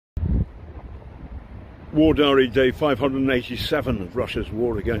War Diary Day 587 of Russia's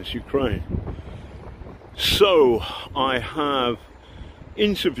war against Ukraine. So I have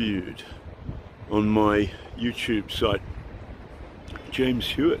interviewed on my YouTube site James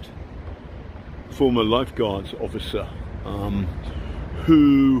Hewitt, former lifeguards officer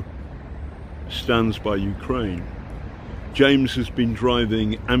who stands by Ukraine. James has been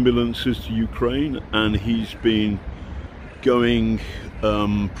driving ambulances to Ukraine, and he's been going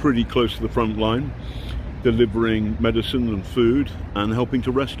pretty close to the front line, delivering medicine and food and helping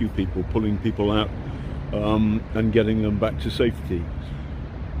to rescue people, pulling people out and getting them back to safety.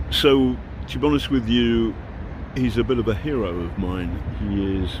 So, to be honest with you, he's a bit of a hero of mine.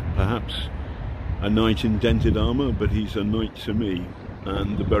 He is perhaps a knight in dented armour, but he's a knight to me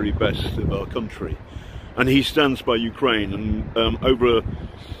and the very best of our country. And he stands by Ukraine, and over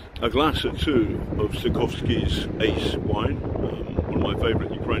a glass or two of Sokovsky's Ace wine, one of my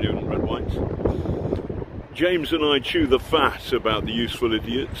favourite Ukrainian red wines, James and I chew the fat about the useful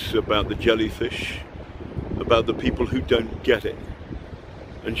idiots, about the jellyfish, about the people who don't get it.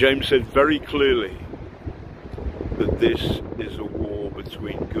 And James said very clearly that this is a war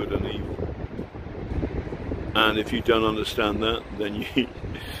between good and evil. And if you don't understand that, then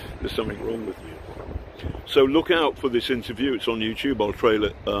there's something wrong with you. So look out for this interview. It's on YouTube. I'll trail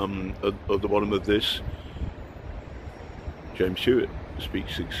it at the bottom of this. James Hewitt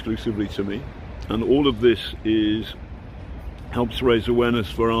speaks exclusively to me. And all of this helps raise awareness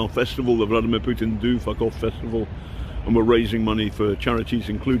for our festival, the Vladimir Putin Do Fuck Off Festival. And we're raising money for charities,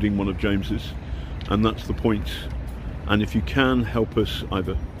 including one of James's. And that's the point. And if you can, help us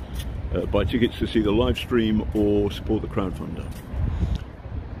either buy tickets to see the live stream or support the crowdfunder.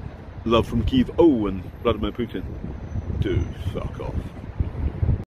 Love from Kyiv. Oh, and Vladimir Putin, do fuck off.